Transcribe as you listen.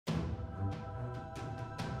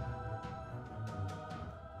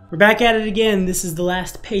We're back at it again. This is the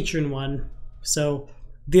last patron one. So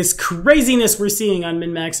this craziness we're seeing on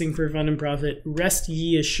min-maxing for fun and profit, rest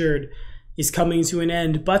ye assured, is coming to an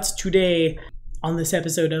end. But today, on this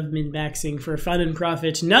episode of min-maxing for fun and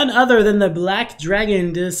profit, none other than the Black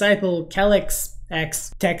Dragon Disciple XLIX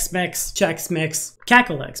X Tex-Mex Chex-Mex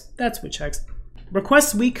CackleX. That's which X.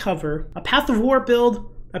 Requests we cover a Path of War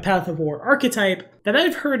build, a Path of War archetype that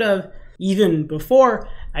I've heard of even before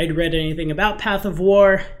I'd read anything about Path of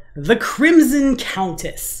War, the Crimson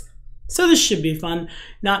Countess. So this should be fun,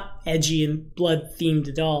 not edgy and blood-themed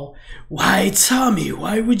at all. Why, Tommy,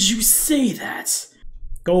 why would you say that?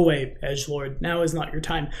 Go away, edgelord. Now is not your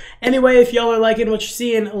time. Anyway, if y'all are liking what you're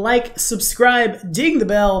seeing, like, subscribe, ding the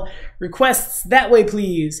bell, requests that way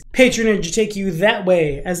please. Patronage will take you that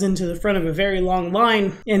way, as into the front of a very long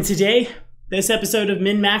line. And today, this episode of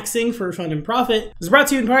min-maxing for fun and profit is brought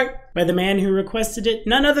to you in part by the man who requested it,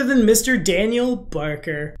 none other than Mr. Daniel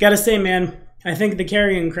Barker. Gotta say, man, I think the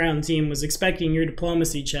Carrying Crown team was expecting your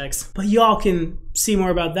diplomacy checks, but y'all can see more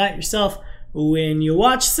about that yourself when you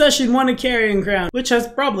watch Session 1 of Carrying Crown, which has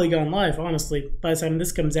probably gone live, honestly, by the time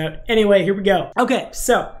this comes out. Anyway, here we go. Okay,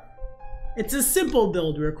 so, it's a simple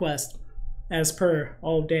build request, as per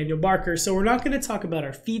all of Daniel Barker, so we're not going to talk about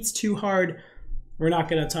our feats too hard. We're not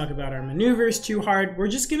going to talk about our maneuvers too hard. We're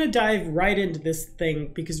just going to dive right into this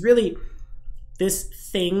thing, because really, this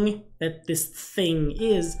thing that this thing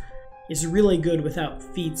is really good without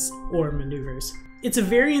feats or maneuvers. It's a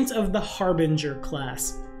variant of the Harbinger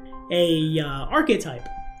class, a archetype,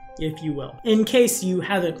 if you will. In case you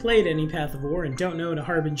haven't played any Path of War and don't know what a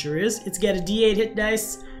Harbinger is, it's got a D8 hit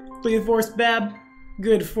dice, 3 force bab,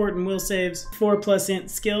 good fort and will saves, 4+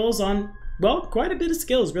 int skills on, well, quite a bit of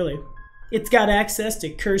skills, really. It's got access to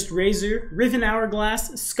Cursed Razor, Riven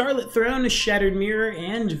Hourglass, Scarlet Throne, Shattered Mirror,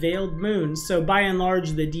 and Veiled Moon. So by and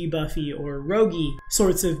large, the debuffy or roguey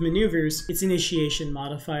sorts of maneuvers, its initiation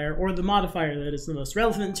modifier, or the modifier that is the most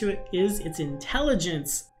relevant to it, is its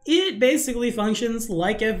intelligence. It basically functions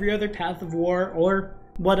like every other Path of War or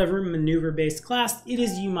whatever maneuver-based class it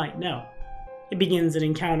is you might know. It begins an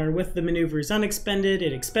encounter with the maneuvers unexpended,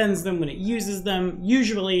 it expends them when it uses them,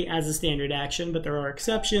 usually as a standard action, but there are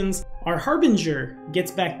exceptions. Our Harbinger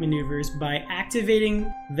gets back maneuvers by activating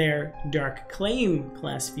their Dark Claim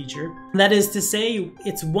class feature. That is to say,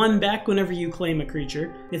 it's 1 back whenever you claim a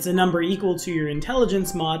creature. It's a number equal to your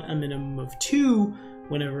intelligence mod, a minimum of 2,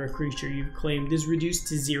 whenever a creature you've claimed is reduced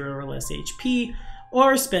to 0 or less HP,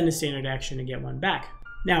 or spend a standard action to get 1 back.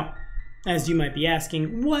 Now, as you might be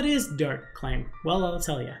asking, what is Dark Claim? Well, I'll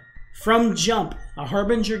tell you. From jump, a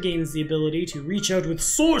Harbinger gains the ability to reach out with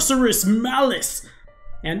sorcerous malice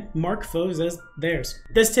and mark foes as theirs.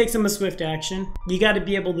 This takes them a swift action. You gotta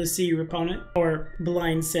be able to see your opponent, or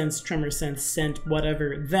blind sense, tremor sense, scent,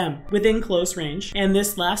 whatever, them, within close range, and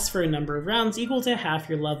this lasts for a number of rounds equal to half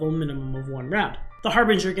your level, minimum of 1 round. The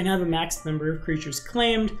Harbinger can have a max number of creatures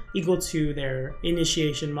claimed, equal to their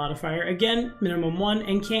initiation modifier, again, minimum 1,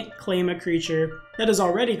 and can't claim a creature that is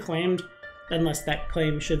already claimed, unless that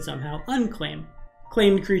claim should somehow unclaim.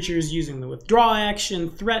 Claimed creatures using the withdraw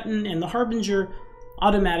action threaten, and the Harbinger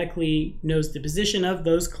automatically knows the position of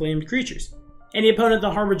those claimed creatures. Any opponent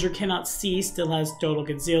the Harbinger cannot see still has total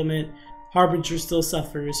concealment. Harbinger still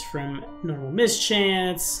suffers from normal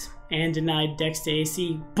mischance and denied dex to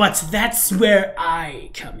AC, but that's where I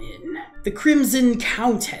come in. The Crimson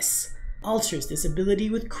Countess alters this ability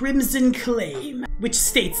with Crimson Claim, which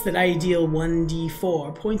states that I deal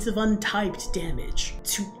 1d4 points of untyped damage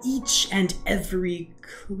to each and every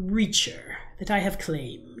creature that I have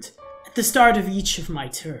claimed at the start of each of my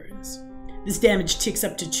turns. This damage ticks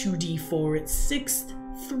up to 2d4 at 6th,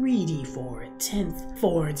 3d4 at 10th,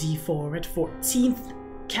 4d4 at 14th,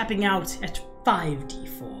 capping out at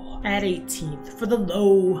 5d4 at 18th for the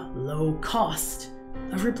low cost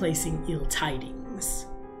of replacing ill tidings.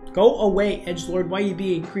 Go away, edgelord, why are you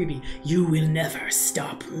being creepy? You will never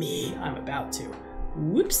stop me. I'm about to.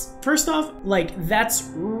 Whoops. First off, like,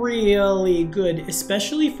 that's really good,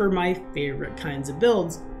 especially for my favorite kinds of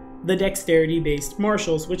builds, the dexterity-based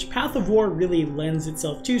martials, which Path of War really lends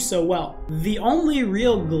itself to so well. The only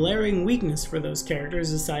real glaring weakness for those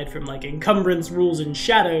characters, aside from like encumbrance rules and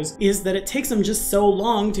shadows, is that it takes them just so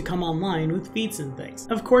long to come online with feats and things.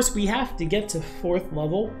 Of course, we have to get to 4th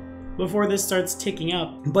level before this starts ticking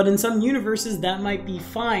up, but in some universes that might be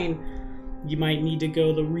fine. You might need to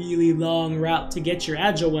go the really long route to get your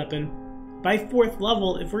agile weapon. By 4th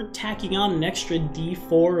level, if we're tacking on an extra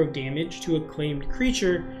d4 of damage to a claimed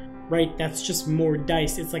creature, right? That's just more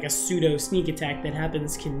dice. It's like a pseudo sneak attack that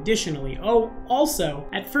happens conditionally. Oh, also,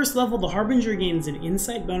 at first level, the Harbinger gains an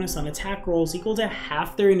insight bonus on attack rolls equal to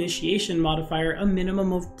half their initiation modifier, a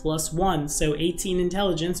minimum of +1. So 18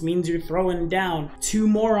 intelligence means you're throwing down 2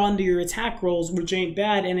 more onto your attack rolls, which ain't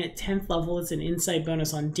bad, and at 10th level, it's an insight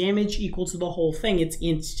bonus on damage equal to the whole thing. It's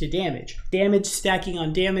int to damage. Damage stacking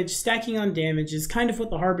on damage is kind of what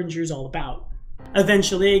the Harbinger is all about.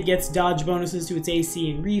 Eventually, it gets dodge bonuses to its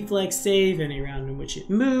AC and reflex save any round in which it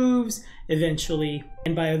moves. Eventually,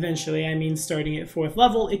 and by eventually I mean starting at 4th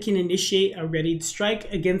level, it can initiate a readied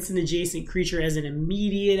strike against an adjacent creature as an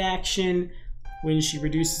immediate action when she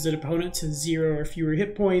reduces an opponent to 0 or fewer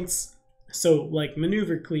hit points. So, like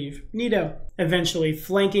maneuver cleave. Neato. Eventually,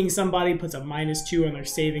 flanking somebody puts a -2 on their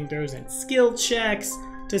saving throws and skill checks.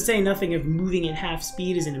 To say nothing of moving at half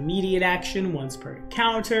speed as an immediate action once per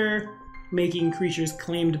encounter. Making creatures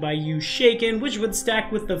claimed by you shaken, which would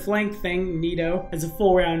stack with the flank thing, neato. As a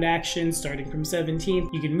full round action, starting from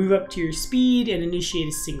 17th, you can move up to your speed and initiate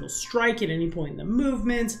a single strike at any point in the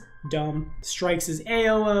movement. Dumb. Strikes as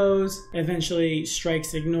AOOs. Eventually,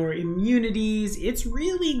 strikes ignore immunities. It's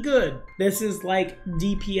really good. This is like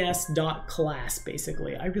DPS.class,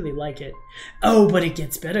 basically. I really like it. Oh, but it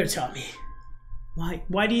gets better, Tommy.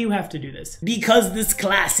 Why do you have to do this? Because this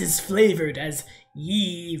class is flavored as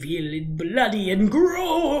evil and bloody and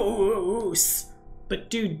gross. But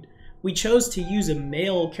dude, we chose to use a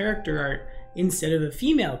male character art instead of a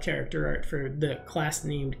female character art for the class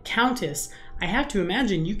named Countess. I have to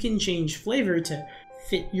imagine you can change flavor to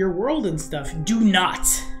fit your world and stuff. Do not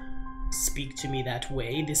speak to me that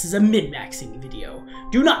way. This is a min-maxing video.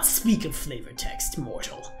 Do not speak of flavor text,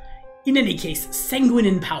 mortal. In any case,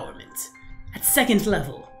 sanguine empowerment at 2nd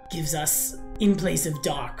level gives us, in place of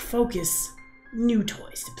dark focus, new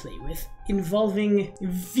toys to play with, involving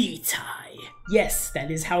vitae. Yes,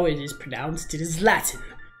 that is how it is pronounced. It is Latin.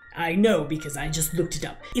 I know because I just looked it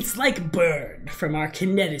up. It's like burn from our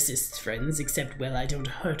kineticist friends, except, well, I don't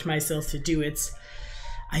hurt myself to do it.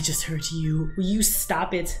 I just hurt you. Will you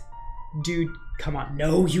stop it? Dude, come on.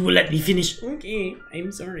 No, you will let me finish. Okay,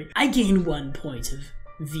 I'm sorry. I gain 1 point of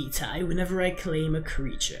vitae whenever I claim a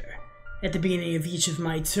creature. At the beginning of each of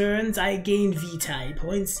my turns, I gain vitae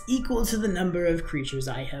points equal to the number of creatures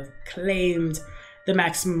I have claimed. The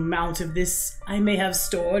maximum amount of this I may have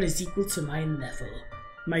stored is equal to my level.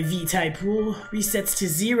 My vitae pool resets to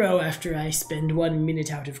 0 after I spend 1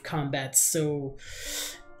 minute out of combat, so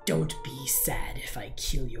don't be sad if I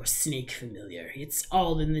kill your snake familiar. It's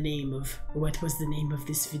all in the name of... What was the name of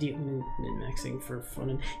this video? Min-maxing for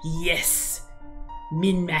fun and... Yes!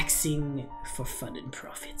 Min-maxing for fun and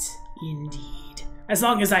profit. Indeed. As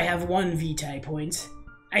long as I have 1 vitae point,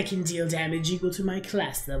 I can deal damage equal to my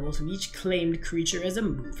class level to each claimed creature as a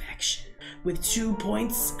move action. With 2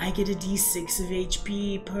 points, I get a d6 of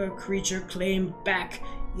HP per creature claimed back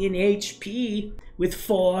in HP. With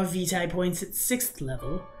 4 vitae points at 6th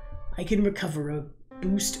level, I can recover a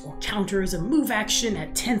boost or counter as a move action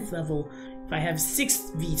at 10th level if I have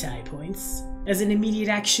 6 vitae points. As an immediate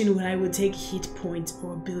action when I would take hit point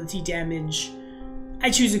or ability damage, I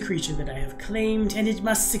choose a creature that I have claimed, and it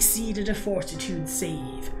must succeed at a fortitude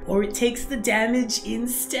save, or it takes the damage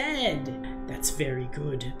instead. That's very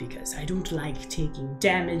good, because I don't like taking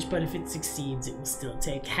damage, but if it succeeds, it will still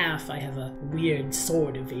take half. I have a weird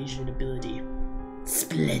sword evasion ability.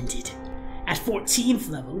 Splendid. At 14th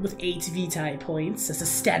level, with 8 vitae points, as a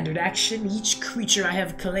standard action, each creature I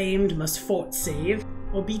have claimed must fort save,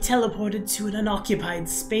 or be teleported to an unoccupied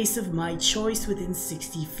space of my choice within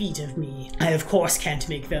 60 feet of me. I of course can't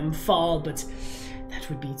make them fall, but that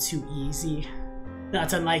would be too easy.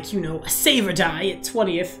 Not unlike, you know, a save or die at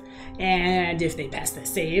 20th, and if they pass the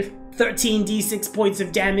save, 13 d6 points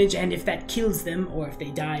of damage, and if that kills them, or if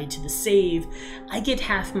they die to the save, I get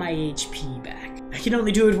half my HP back. I can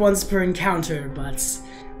only do it once per encounter, but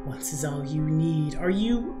once is all you need. Are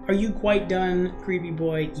you quite done, creepy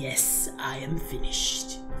boy? Yes, I am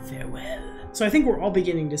finished. Farewell. So I think we're all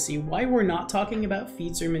beginning to see why we're not talking about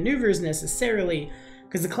feats or maneuvers necessarily,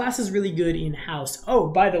 because the class is really good in-house. Oh,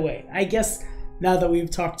 by the way, I guess now that we've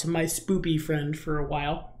talked to my spoopy friend for a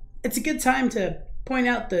while, it's a good time to point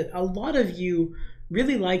out that a lot of you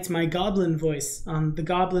really liked my goblin voice on the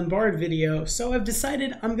Goblin Bard video, so I've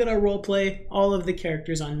decided I'm gonna roleplay all of the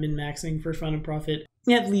characters on min-maxing for fun and profit,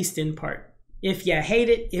 at least in part. If you hate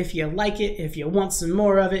it, if you like it, if you want some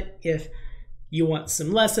more of it, if you want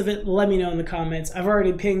some less of it, let me know in the comments. I've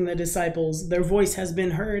already pinged the disciples, their voice has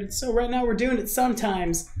been heard, so right now we're doing it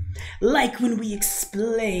sometimes. Like when we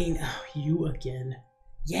explain... Oh, you again.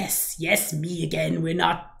 Yes, me again, we're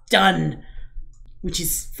not done. Which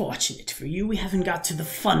is fortunate for you, we haven't got to the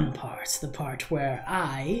fun part, the part where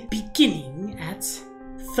I, beginning at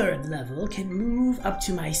 3rd level, can move up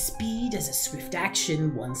to my speed as a swift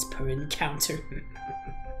action once per encounter.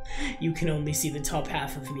 You can only see the top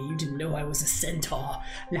half of me, you didn't know I was a centaur.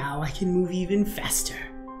 Now I can move even faster.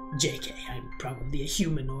 JK, I'm probably a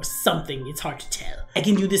human or something, it's hard to tell. I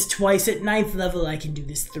can do this twice at 9th level, I can do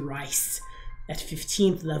this thrice at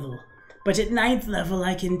 15th level. But at 9th level,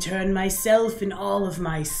 I can turn myself and all of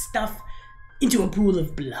my stuff into a pool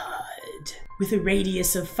of blood, with a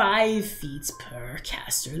radius of 5 feet per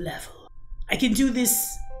caster level. I can do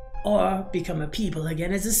this, or become a people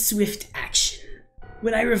again, as a swift action.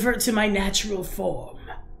 When I revert to my natural form,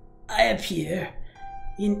 I appear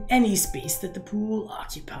in any space that the pool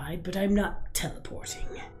occupied, but I'm not teleporting.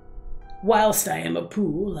 Whilst I am a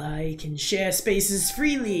pool, I can share spaces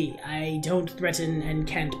freely. I don't threaten and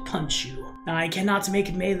can't punch you. I cannot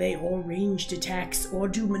make melee or ranged attacks or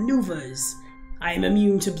do maneuvers. I am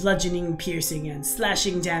immune to bludgeoning, piercing, and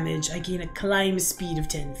slashing damage. I gain a climb speed of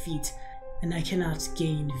 10 feet, and I cannot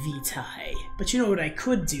gain vitae. But you know what I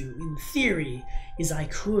could do, in theory, is I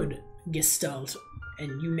could gestalt,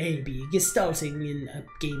 and you may be gestalting in a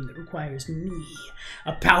game that requires me,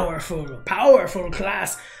 a powerful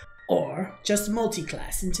class, or just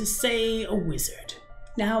multi-class into, say, a wizard.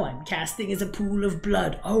 Now I'm casting as a pool of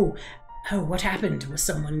blood. Oh, what happened? Was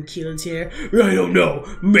someone killed here? I don't know.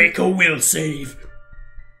 Make a will save.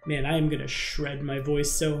 Man, I am gonna shred my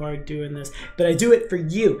voice so hard doing this, but I do it for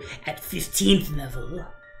you. At 15th level,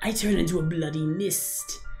 I turn into a bloody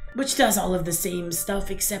mist, which does all of the same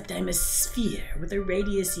stuff, except I'm a sphere with a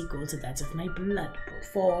radius equal to that of my blood pool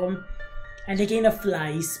form. And I gain a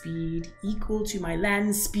fly speed equal to my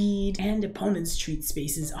land speed, and opponents treat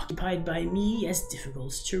spaces occupied by me as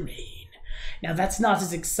difficult terrain. Now that's not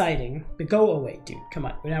as exciting, but go away, dude. Come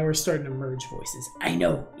on, now we're starting to merge voices. I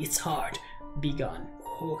know, it's hard. Be gone.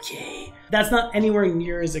 Okay. That's not anywhere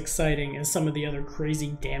near as exciting as some of the other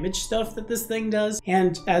crazy damage stuff that this thing does.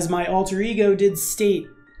 And as my alter ego did state,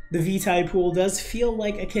 the Vitae pool does feel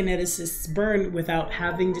like a kineticist's burn without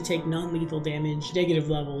having to take non-lethal damage, negative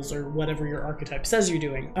levels, or whatever your archetype says you're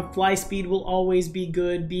doing. A fly speed will always be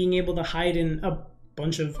good, being able to hide in a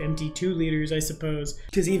bunch of empty 2 liters, I suppose,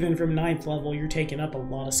 because even from 9th level, you're taking up a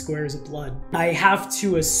lot of squares of blood. I have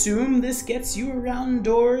to assume this gets you around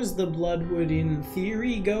doors. The blood would, in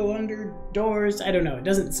theory, go under doors. I don't know, it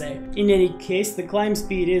doesn't say. In any case, the climb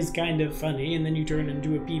speed is kind of funny, and then you turn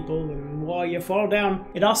into a people, and while you fall down.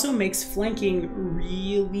 It also makes flanking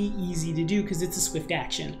really easy to do, because it's a swift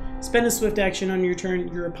action. Spend a swift action on your turn,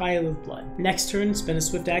 you're a pile of blood. Next turn, spend a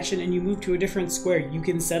swift action, and you move to a different square. You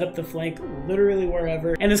can set up the flank literally wherever.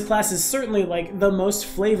 And this class is certainly like the most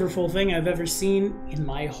flavorful thing I've ever seen in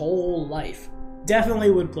my whole life.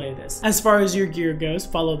 Definitely would play this. As far as your gear goes,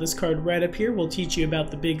 follow this card right up here. We'll teach you about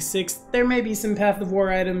the big 6. There may be some Path of War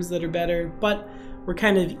items that are better, but we're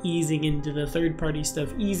kind of easing into the third-party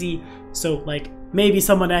stuff easy, so like maybe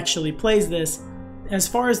someone actually plays this. As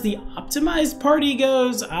far as the optimized party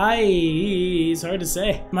goes, it's hard to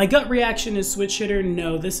say. My gut reaction is switch hitter.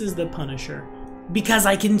 No, this is the Punisher. Because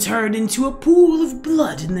I can turn into a pool of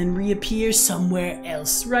blood and then reappear somewhere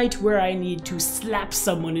else, right where I need to slap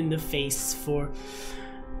someone in the face for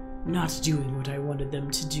not doing what I wanted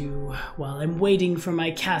them to do, while I'm waiting for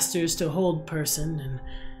my casters to hold person, and,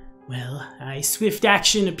 well, I swift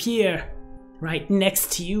action appear right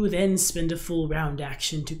next to you, then spend a full round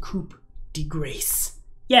action to coup de grace.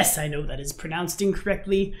 Yes, I know that is pronounced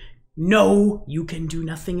incorrectly. No, you can do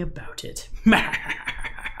nothing about it.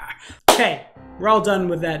 Okay, we're all done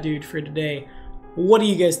with that dude for today. What do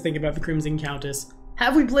you guys think about the Crimson Countess?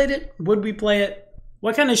 Have we played it? Would we play it?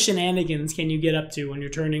 What kind of shenanigans can you get up to when you're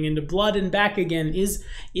turning into blood and back again? Is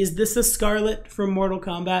this a Scarlet from Mortal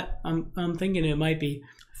Kombat? I'm thinking it might be.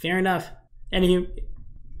 Fair enough. Anywho,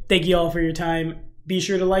 thank you all for your time. Be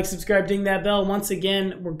sure to like, subscribe, ding that bell. Once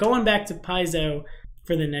again, we're going back to Paizo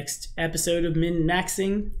for the next episode of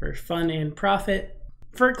min-maxing for fun and profit.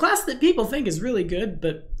 For a class that people think is really good,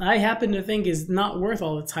 but I happen to think is not worth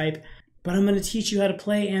all its hype. But I'm going to teach you how to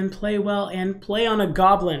play and play well and play on a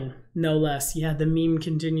goblin, no less. Yeah, the meme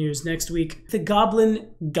continues next week. The Goblin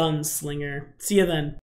Gunslinger. See you then.